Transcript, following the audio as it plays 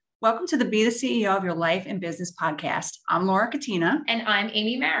Welcome to the Be the CEO of Your Life and Business podcast. I'm Laura Katina. And I'm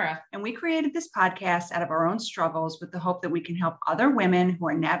Amy Mara. And we created this podcast out of our own struggles with the hope that we can help other women who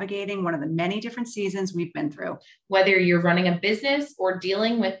are navigating one of the many different seasons we've been through. Whether you're running a business or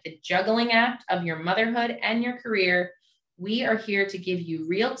dealing with the juggling act of your motherhood and your career, we are here to give you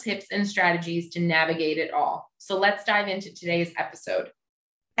real tips and strategies to navigate it all. So let's dive into today's episode.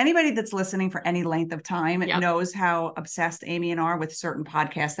 Anybody that's listening for any length of time knows how obsessed Amy and I are with certain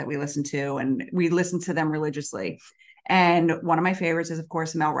podcasts that we listen to, and we listen to them religiously. And one of my favorites is, of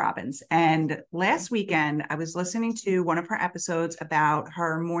course, Mel Robbins. And last weekend, I was listening to one of her episodes about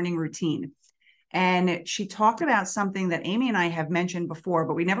her morning routine. And she talked about something that Amy and I have mentioned before,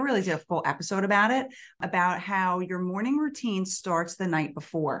 but we never really did a full episode about it, about how your morning routine starts the night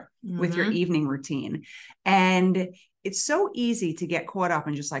before with your evening routine. And it's so easy to get caught up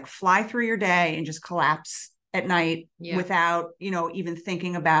and just like fly through your day and just collapse at night without, even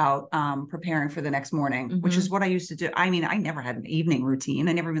thinking about preparing for the next morning, which is what I used to do. I mean, I never had an evening routine.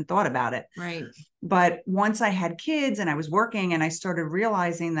 I never even thought about it. Right. But once I had kids and I was working and I started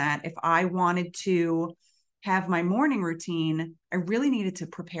realizing that if I wanted to have my morning routine, I really needed to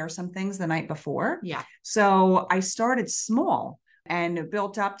prepare some things the night before. Yeah. So I started small and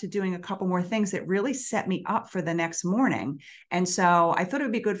built up to doing a couple more things that really set me up for the next morning. And so I thought it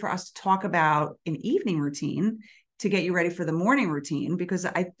would be good for us to talk about an evening routine to get you ready for the morning routine, because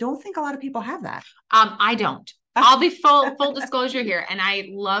I don't think a lot of people have that. I don't. I'll be full disclosure here. And I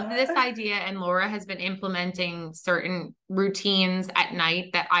love this idea. And Laura has been implementing certain routines at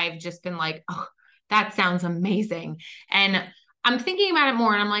night that I've just been like, oh, that sounds amazing. And I'm thinking about it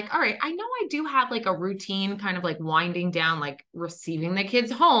more and I'm like, all right, I know I do have like a routine kind of like winding down, like receiving the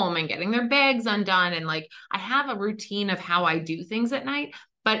kids home and getting their bags undone. And like, I have a routine of how I do things at night,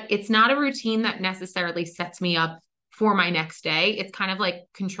 but it's not a routine that necessarily sets me up for my next day. It's kind of like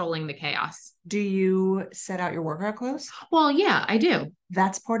controlling the chaos. Do you set out your workout clothes? Well, yeah, I do.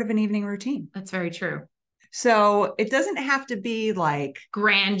 That's part of an evening routine. That's very true. So it doesn't have to be like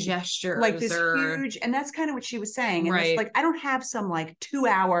grand gestures, like this huge, and that's kind of what she was saying. And it's like, I don't have some like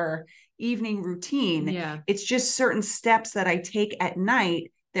 2-hour evening routine. Yeah. It's just certain steps that I take at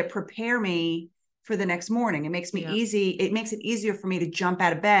night that prepare me for the next morning. It makes me easy. It makes it easier for me to jump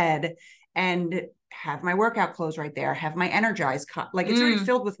out of bed and have my workout clothes right there, have my Energize cup. Like it's already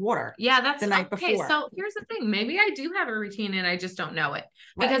filled with water. Yeah, that's the night before. So here's the thing. Maybe I do have a routine and I just don't know it.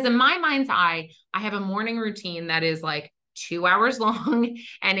 Because in my mind's eye, I have a morning routine that is like 2 hours long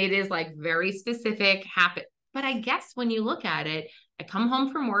and it is like very specific habit. But I guess when you look at it, I come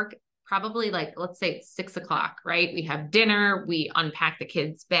home from work, probably like, let's say it's 6:00, right? We have dinner, we unpack the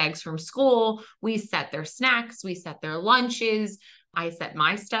kids' bags from school, we set their snacks, we set their lunches. I set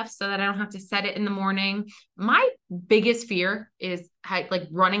my stuff so that I don't have to set it in the morning. My biggest fear is like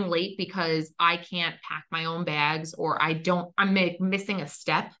running late because I can't pack my own bags or I'm missing a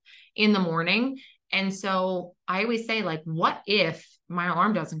step in the morning. And so I always say, like, what if my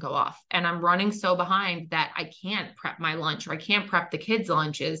alarm doesn't go off and I'm running so behind that I can't prep my lunch or I can't prep the kids'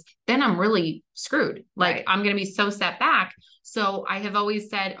 lunches? Then I'm really screwed. Like I'm going to be so set back. So I have always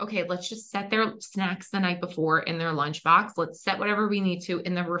said, okay, let's just set their snacks the night before in their lunchbox. Let's set whatever we need to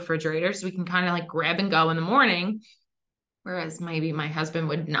in the refrigerator so we can kind of like grab and go in the morning. Whereas maybe my husband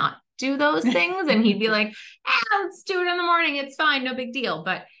would not do those things and he'd be like, let's do it in the morning. It's fine. No big deal.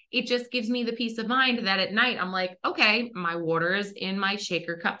 But it just gives me the peace of mind that at night I'm like, okay, my water is in my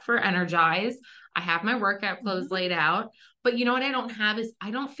shaker cup for Energize. I have my workout clothes laid out. But you know what I don't have is I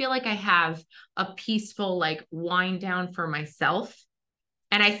don't feel like I have a peaceful like wind down for myself.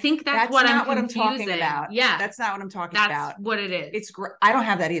 And I think that's what I'm talking about. Yeah. That's not what I'm talking about. That's what it is. It's great. I don't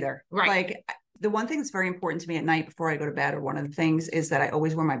have that either. Right. Like the one thing that's very important to me at night before I go to bed, or one of the things, is that I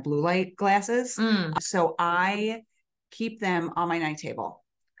always wear my blue light glasses. So I keep them on my night table.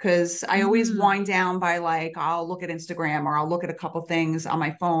 Because I always wind down by like, I'll look at Instagram or I'll look at a couple things on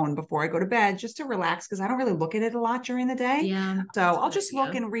my phone before I go to bed just to relax, because I don't really look at it a lot during the day. Yeah. So I'll just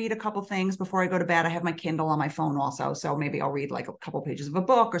look and read a couple things before I go to bed. I have my Kindle on my phone also. So maybe I'll read like a couple pages of a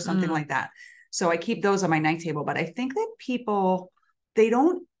book or something like that. So I keep those on my night table. But I think that people, they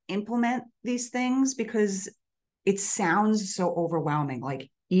don't implement these things because it sounds so overwhelming.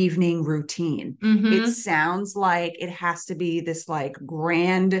 Like evening routine. It sounds like it has to be this like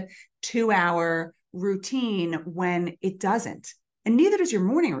grand 2-hour routine when it doesn't. And neither does your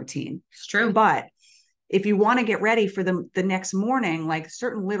morning routine. It's true. But if you want to get ready for the next morning, like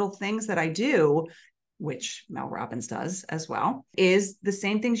certain little things that I do, which Mel Robbins does as well, is the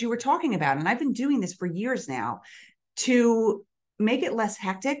same things you were talking about. And I've been doing this for years now to make it less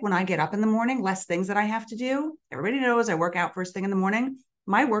hectic when I get up in the morning, less things that I have to do. Everybody knows I work out first thing in the morning.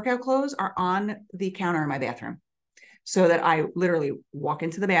 my workout clothes are on the counter in my bathroom, so that I literally walk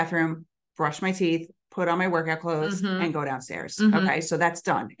into the bathroom, brush my teeth, put on my workout clothes, and go downstairs. Okay. So that's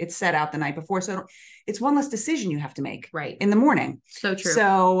done. It's set out the night before. So it's one less decision you have to make in the morning. So true.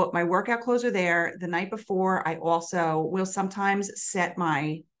 So my workout clothes are there the night before. I also will sometimes set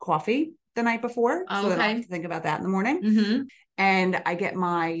my coffee the night before. So that I don't have to think about that in the morning. And I get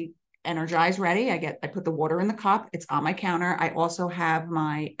my Energize ready. I put the water in the cup. It's on my counter. I also have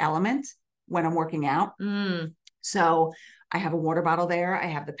my Element when I'm working out. So I have a water bottle there. I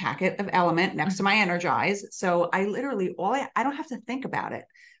have the packet of Element next to my Energize. So I literally, I don't have to think about it.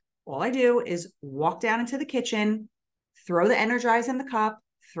 All I do is walk down into the kitchen, throw the Energize in the cup,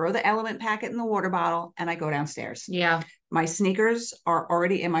 throw the Element packet in the water bottle, and I go downstairs. Yeah. My sneakers are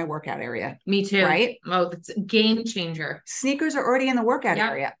already in my workout area. Me too. Right? Oh, it's a game changer. Sneakers are already in the workout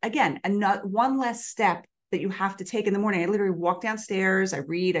area. Again, one less step that you have to take in the morning. I literally walk downstairs, I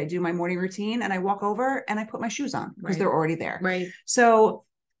read, I do my morning routine, and I walk over and I put my shoes on because they're already there. Right. So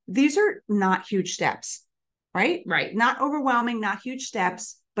these are not huge steps, right? Right. Not overwhelming, not huge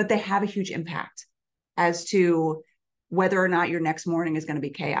steps, but they have a huge impact as to whether or not your next morning is going to be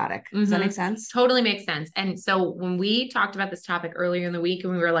chaotic. Does that make sense? Totally makes sense. And so when we talked about this topic earlier in the week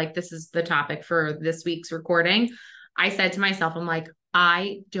and we were like, this is the topic for this week's recording, I said to myself, I'm like,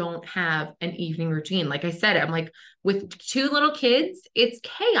 I don't have an evening routine. Like I said, I'm like, with 2 little kids, it's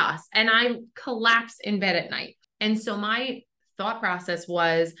chaos and I collapse in bed at night. And so my thought process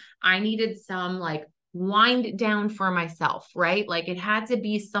was I needed some like wind down for myself, right? Like it had to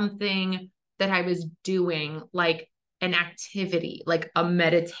be something that I was doing, like an activity, like a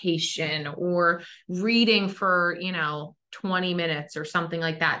meditation or reading for, 20 minutes or something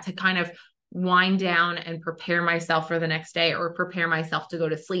like that to kind of wind down and prepare myself for the next day or prepare myself to go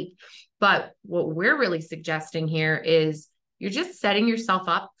to sleep. But what we're really suggesting here is you're just setting yourself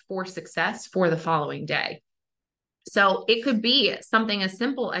up for success for the following day. So it could be something as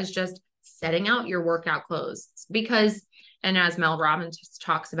simple as just setting out your workout clothes because, and as Mel Robbins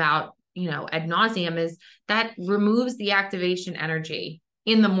talks about, ad nauseum, is that removes the activation energy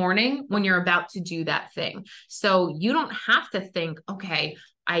in the morning when you're about to do that thing. So you don't have to think, okay,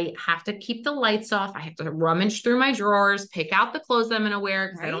 I have to keep the lights off. I have to rummage through my drawers, pick out the clothes that I'm going to wear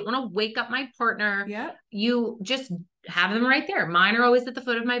because I don't want to wake up my partner. Yeah. You just have them right there. Mine are always at the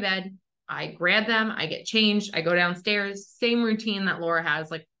foot of my bed. I grab them, I get changed, I go downstairs, same routine that Laura has,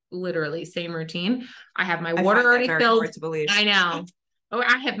 like literally same routine. I have my water already filled. I know. Oh,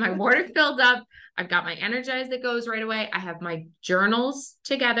 I have my water filled up. I've got my Energize that goes right away. I have my journals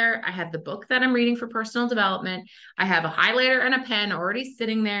together. I have the book that I'm reading for personal development. I have a highlighter and a pen already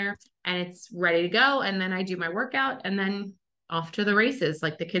sitting there and it's ready to go. And then I do my workout and then off to the races.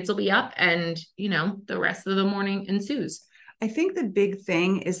 Like the kids will be up and, the rest of the morning ensues. I think the big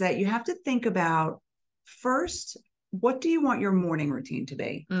thing is that you have to think about first, what do you want your morning routine to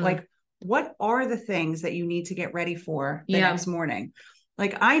be? Like, what are the things that you need to get ready for the next morning?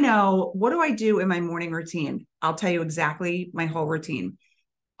 Like, I know, what do I do in my morning routine? I'll tell you exactly my whole routine.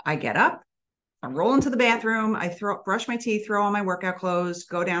 I get up, I roll into the bathroom, I brush my teeth, throw on my workout clothes,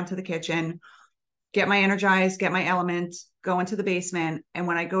 go down to the kitchen, get my Energize, get my Element, go into the basement. And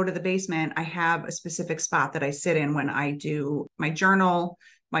when I go to the basement, I have a specific spot that I sit in when I do my journal,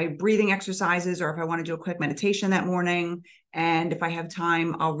 my breathing exercises, or if I want to do a quick meditation that morning. And if I have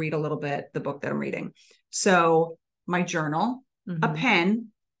time, I'll read a little bit, the book that I'm reading. So my journal, a pen,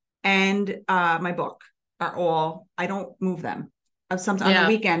 and my book are all, I don't move them. Sometimes on the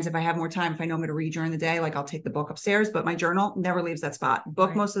weekends, if I have more time, if I know I'm going to read during the day, like I'll take the book upstairs, but my journal never leaves that spot.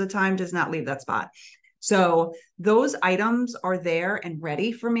 Book most of the time does not leave that spot. So those items are there and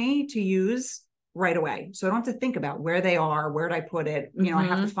ready for me to use right away. So I don't have to think about where they are, where did I put it? I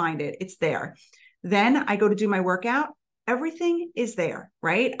have to find it. It's there. Then I go to do my workout. Everything is there,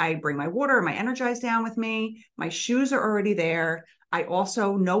 right? I bring my water, my Energize down with me. My shoes are already there. I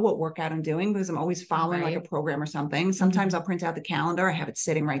also know what workout I'm doing because I'm always following like a program or something. Sometimes I'll print out the calendar. I have it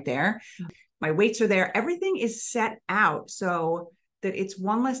sitting right there. My weights are there. Everything is set out so that it's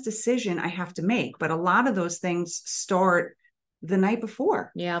one less decision I have to make. But a lot of those things start the night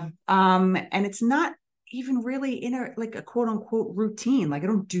before. Yeah. And it's not even really in a quote unquote routine. Like I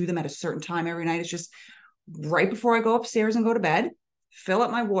don't do them at a certain time every night. It's just right before I go upstairs and go to bed, fill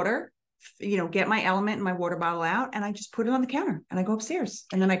up my water, get my Element and my water bottle out, and I just put it on the counter and I go upstairs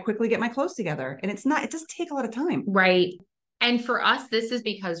and then I quickly get my clothes together. And it doesn't take a lot of time. Right. And for us, this is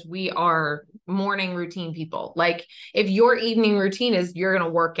because we are morning routine people. Like if your evening routine is you're going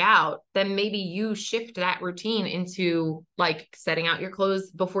to work out, then maybe you shift that routine into like setting out your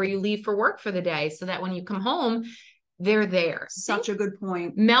clothes before you leave for work for the day so that when you come home, they're there. Such a good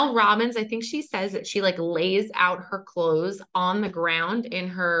point. Mel Robbins, I think she says that she like lays out her clothes on the ground in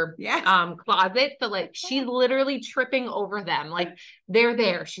her closet. So like she's literally tripping over them. Like they're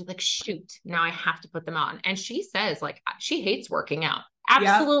there. She's like, shoot, now I have to put them on. And she says like she hates working out.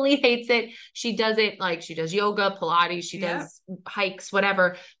 Absolutely hates it. She does it like she does yoga, Pilates, she does hikes,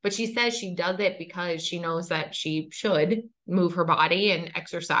 whatever. But she says she does it because she knows that she should move her body and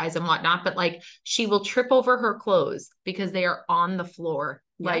exercise and whatnot. But like she will trip over her clothes because they are on the floor,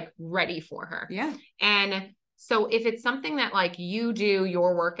 like ready for her. Yeah. And so if it's something that like you do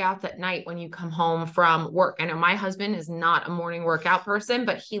your workouts at night when you come home from work, I know my husband is not a morning workout person,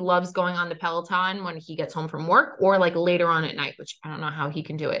 but he loves going on the Peloton when he gets home from work or like later on at night, which I don't know how he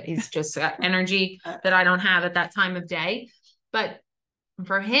can do it. He's just got energy that I don't have at that time of day. But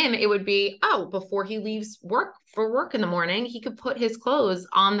for him, it would be, before he leaves work in the morning, he could put his clothes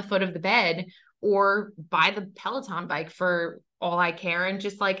on the foot of the bed or buy the Peloton bike for all I care and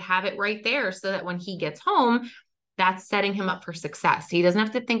just like have it right there so that when he gets home, that's setting him up for success. He doesn't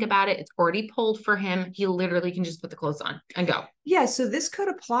have to think about it. It's already pulled for him. He literally can just put the clothes on and go. Yeah. So this could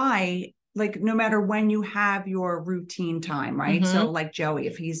apply like no matter when you have your routine time, right? Mm-hmm. So like Joey,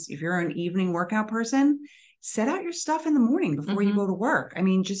 if you're an evening workout person, set out your stuff in the morning before you go to work. I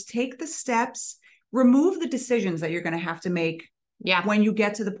mean, just take the steps, remove the decisions that you're going to have to make when you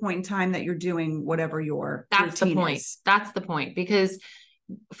get to the point in time that you're doing whatever your routine is. That's the point, because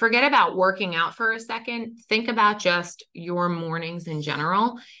forget about working out for a second. Think about just your mornings in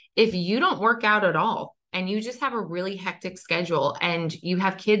general. If you don't work out at all and you just have a really hectic schedule and you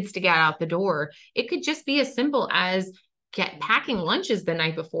have kids to get out the door, it could just be as simple as packing lunches the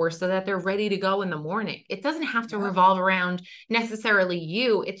night before so that they're ready to go in the morning. It doesn't have to revolve around necessarily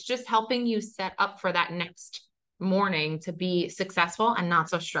you. It's just helping you set up for that next morning to be successful and not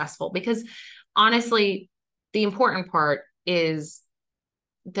so stressful. Because honestly, the important part is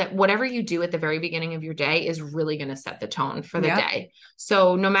that whatever you do at the very beginning of your day is really going to set the tone for the day.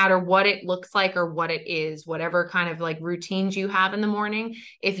 So no matter what it looks like or what it is, whatever kind of like routines you have in the morning,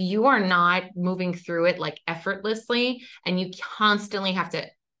 if you are not moving through it like effortlessly and you constantly have to,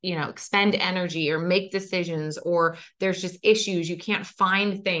 expend energy or make decisions, or there's just issues, you can't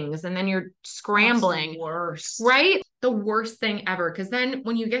find things, and then you're scrambling. That's the worst. Right? The worst thing ever. Because then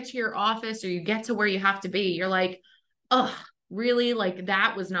when you get to your office or you get to where you have to be, you're like, oh, really? Like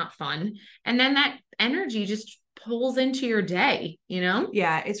that was not fun. And then that energy just pulls into your day,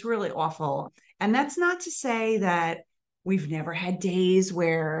 Yeah, it's really awful. And that's not to say that we've never had days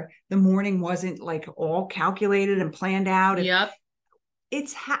where the morning wasn't like all calculated and planned out. Yep.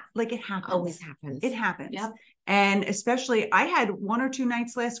 It happens. Always happens. It happens. Yep. And especially I had 1 or 2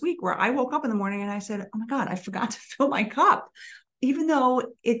 nights last week where I woke up in the morning and I said, oh my God, I forgot to fill my cup. Even though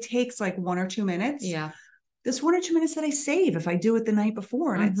it takes like 1 or 2 minutes. Yeah. This 1 or 2 minutes that I save if I do it the night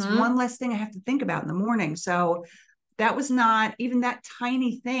before. And it's one less thing I have to think about in the morning. So that was not even that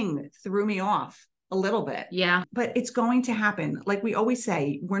tiny thing threw me off a little bit. Yeah. But it's going to happen. Like we always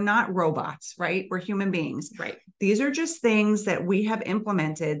say, we're not robots, right? We're human beings. Right. These are just things that we have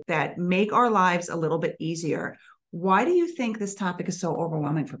implemented that make our lives a little bit easier. Why do you think this topic is so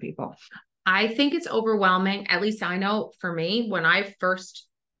overwhelming for people? I think it's overwhelming. At least I know for me, when I first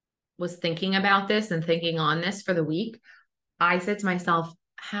was thinking about this and thinking on this for the week, I said to myself,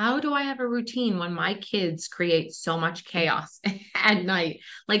 how do I have a routine when my kids create so much chaos at night?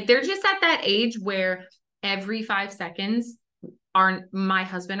 Like they're just at that age where every 5 seconds my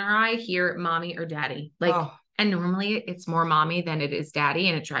husband or I hear mommy or daddy. And normally it's more mommy than it is daddy,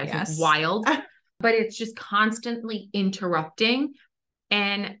 and it drives me wild, but it's just constantly interrupting,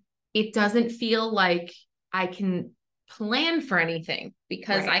 and it doesn't feel like I can plan for anything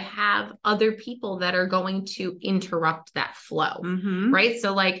because I have other people that are going to interrupt that flow. Right.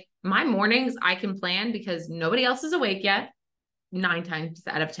 So like my mornings I can plan because nobody else is awake yet 9 times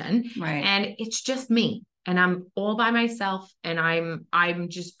out of 10. Right. And it's just me and I'm all by myself and I'm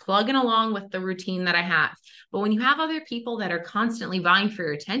just plugging along with the routine that I have. But when you have other people that are constantly vying for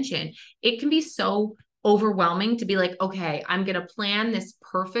your attention, it can be so overwhelming to be like, okay, I'm going to plan this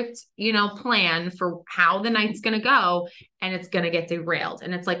perfect, plan for how the night's going to go, and it's going to get derailed.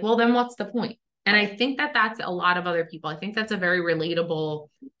 And it's like, well, then what's the point? And I think that that's a lot of other people. I think that's a very relatable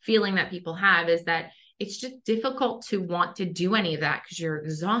feeling that people have, is that it's just difficult to want to do any of that because you're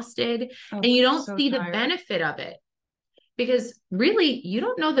exhausted and you don't see the benefit of it, because really you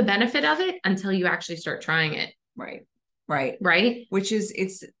don't know the benefit of it until you actually start trying it. Right. Which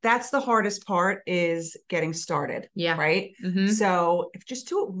is, that's the hardest part, is getting started. Yeah. Right. So if just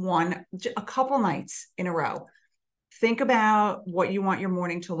do it a couple nights in a row, think about what you want your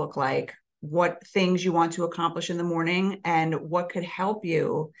morning to look like. what things you want to accomplish in the morning and what could help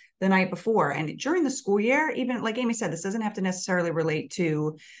you the night before. And during the school year, even like Amy said, this doesn't have to necessarily relate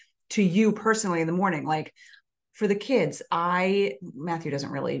to you personally in the morning. Like for the kids, Matthew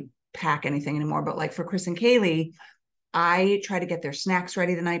doesn't really pack anything anymore, but like for Chris and Kaylee, I try to get their snacks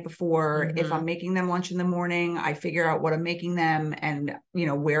ready the night before. Mm-hmm. If I'm making them lunch in the morning, I figure out what I'm making them and,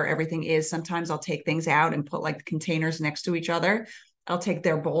 where everything is. Sometimes I'll take things out and put like the containers next to each other. I'll take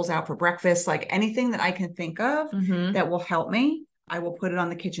their bowls out for breakfast, like anything that I can think of that will help me. I will put it on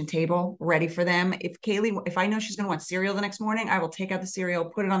the kitchen table ready for them. If I know she's going to want cereal the next morning, I will take out the cereal,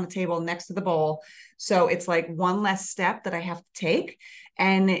 put it on the table next to the bowl. So it's like one less step that I have to take.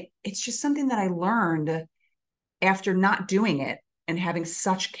 And it's just something that I learned after not doing it and having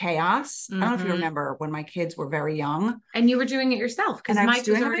such chaos. I don't know if you remember when my kids were very young. And you were doing it yourself because Mike was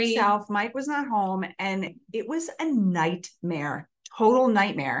doing it myself. Mike was not home and it was a nightmare, total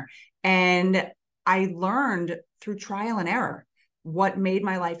nightmare. And I learned through trial and error what made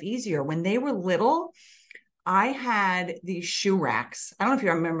my life easier. When they were little, I had these shoe racks. I don't know if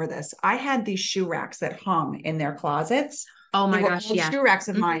you remember this. I had these shoe racks that hung in their closets. Oh my gosh, yeah. Shoe racks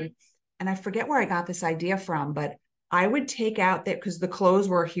of mine. And I forget where I got this idea from, but I would take out that because the clothes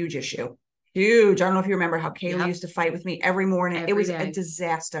were a huge issue. Huge. I don't know if you remember how Kaylee used to fight with me every morning. It was a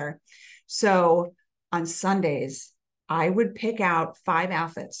disaster. So on Sundays, I would pick out 5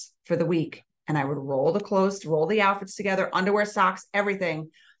 outfits for the week and I would roll the outfits together, underwear, socks,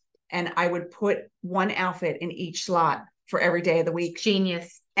 everything. And I would put one outfit in each slot for every day of the week.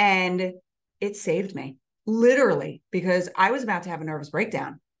 Genius. And it saved me literally because I was about to have a nervous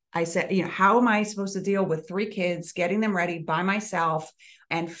breakdown. I said, how am I supposed to deal with 3 kids, getting them ready by myself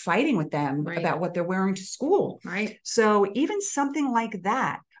and fighting with them about what they're wearing to school? Right. So even something like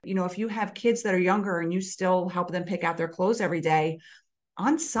that, if you have kids that are younger and you still help them pick out their clothes every day,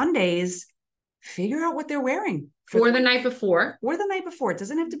 on Sundays, figure out what they're wearing. For the night before. Or the night before. It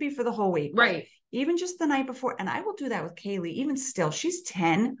doesn't have to be for the whole week. Right. Even just the night before. And I will do that with Kaylee. Even still, she's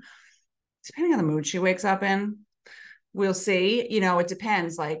 10. Depending on the mood she wakes up in. We'll see, it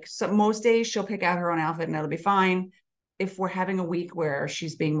depends. Like most days she'll pick out her own outfit and it'll be fine. If we're having a week where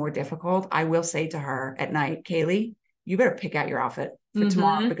she's being more difficult, I will say to her at night, Kaylee, you better pick out your outfit for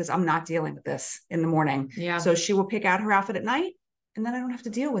tomorrow because I'm not dealing with this in the morning. Yeah. So she will pick out her outfit at night and then I don't have to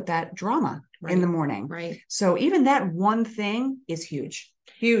deal with that drama in the morning. Right. So even that one thing is huge.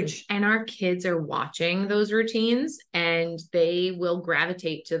 Huge. And our kids are watching those routines and they will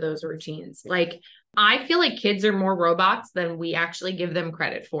gravitate to those routines. Like I feel like kids are more robots than we actually give them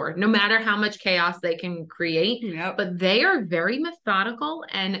credit for, no matter how much chaos they can create, but they are very methodical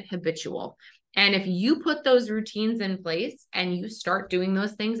and habitual. And if you put those routines in place and you start doing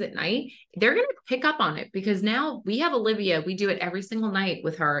those things at night, they're going to pick up on it because now we have Olivia. We do it every single night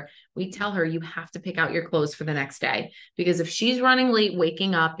with her. We tell her, you have to pick out your clothes for the next day, because if she's running late,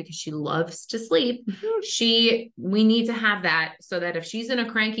 waking up because she loves to sleep, we need to have that so that if she's in a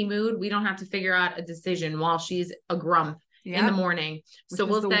cranky mood, we don't have to figure out a decision while she's a grump in the morning. So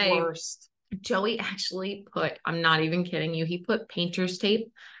we'll say, worst. Joey actually I'm not even kidding you. He put painter's tape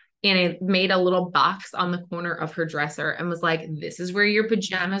and it made a little box on the corner of her dresser and was like, this is where your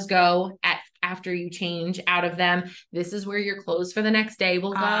pajamas go after you change out of them. This is where your clothes for the next day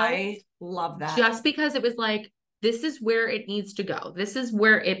will go. I love that. Just because it was like, this is where it needs to go. This is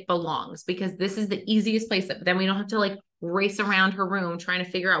where it belongs because this is the easiest place. Then we don't have to like race around her room trying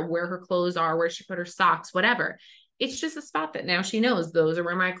to figure out where her clothes are, where she put her socks, whatever. It's just a spot that now she knows those are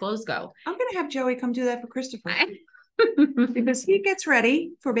where my clothes go. I'm going to have Joey come do that for Christopher. Because he gets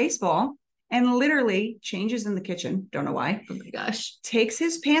ready for baseball and literally changes in the kitchen. Don't know why. Oh my gosh. Takes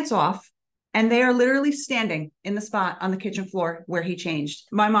his pants off and they are literally standing in the spot on the kitchen floor where he changed.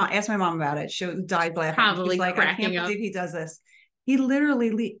 My mom asked my mom about it. She died laughing. Probably She's like, I can't believe he does this. He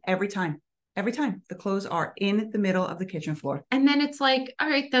literally every time the clothes are in the middle of the kitchen floor. And then it's like, all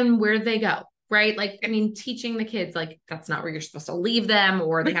right, then where'd they go? Right? Like, I mean, teaching the kids, like, that's not where you're supposed to leave them,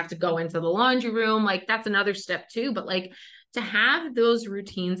 or they have to go into the laundry room. Like, that's another step too. But like, to have those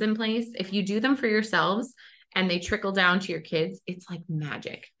routines in place, if you do them for yourselves and they trickle down to your kids, it's like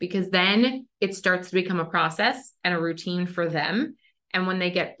magic, because then it starts to become a process and a routine for them. And when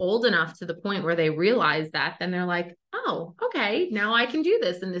they get old enough to the point where they realize that, then they're like, oh, okay, now I can do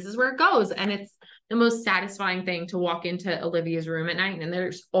this. And this is where it goes. And it's the most satisfying thing to walk into Olivia's room at night and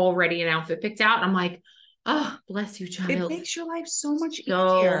there's already an outfit picked out. I'm like, oh, bless you, child. It makes your life so much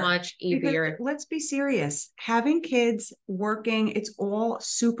easier. So much easier. Because let's be serious. Having kids working, it's all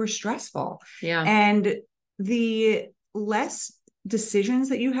super stressful. Yeah. And the less decisions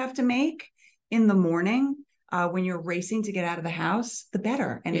that you have to make in the morning when you're racing to get out of the house, the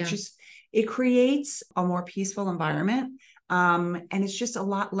better. And it creates a more peaceful environment. And it's just a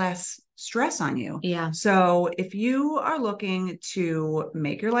lot less stress on you. Yeah. So if you are looking to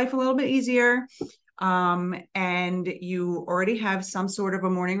make your life a little bit easier, and you already have some sort of a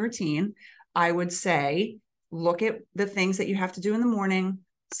morning routine, I would say, look at the things that you have to do in the morning,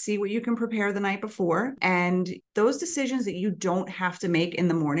 see what you can prepare the night before. And those decisions that you don't have to make in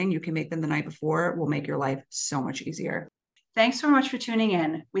the morning, you can make them the night before, will make your life so much easier. Thanks so much for tuning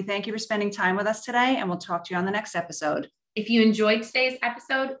in. We thank you for spending time with us today, and we'll talk to you on the next episode. If you enjoyed today's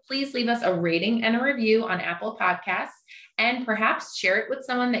episode, please leave us a rating and a review on Apple Podcasts, and perhaps share it with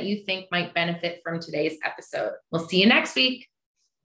someone that you think might benefit from today's episode. We'll see you next week.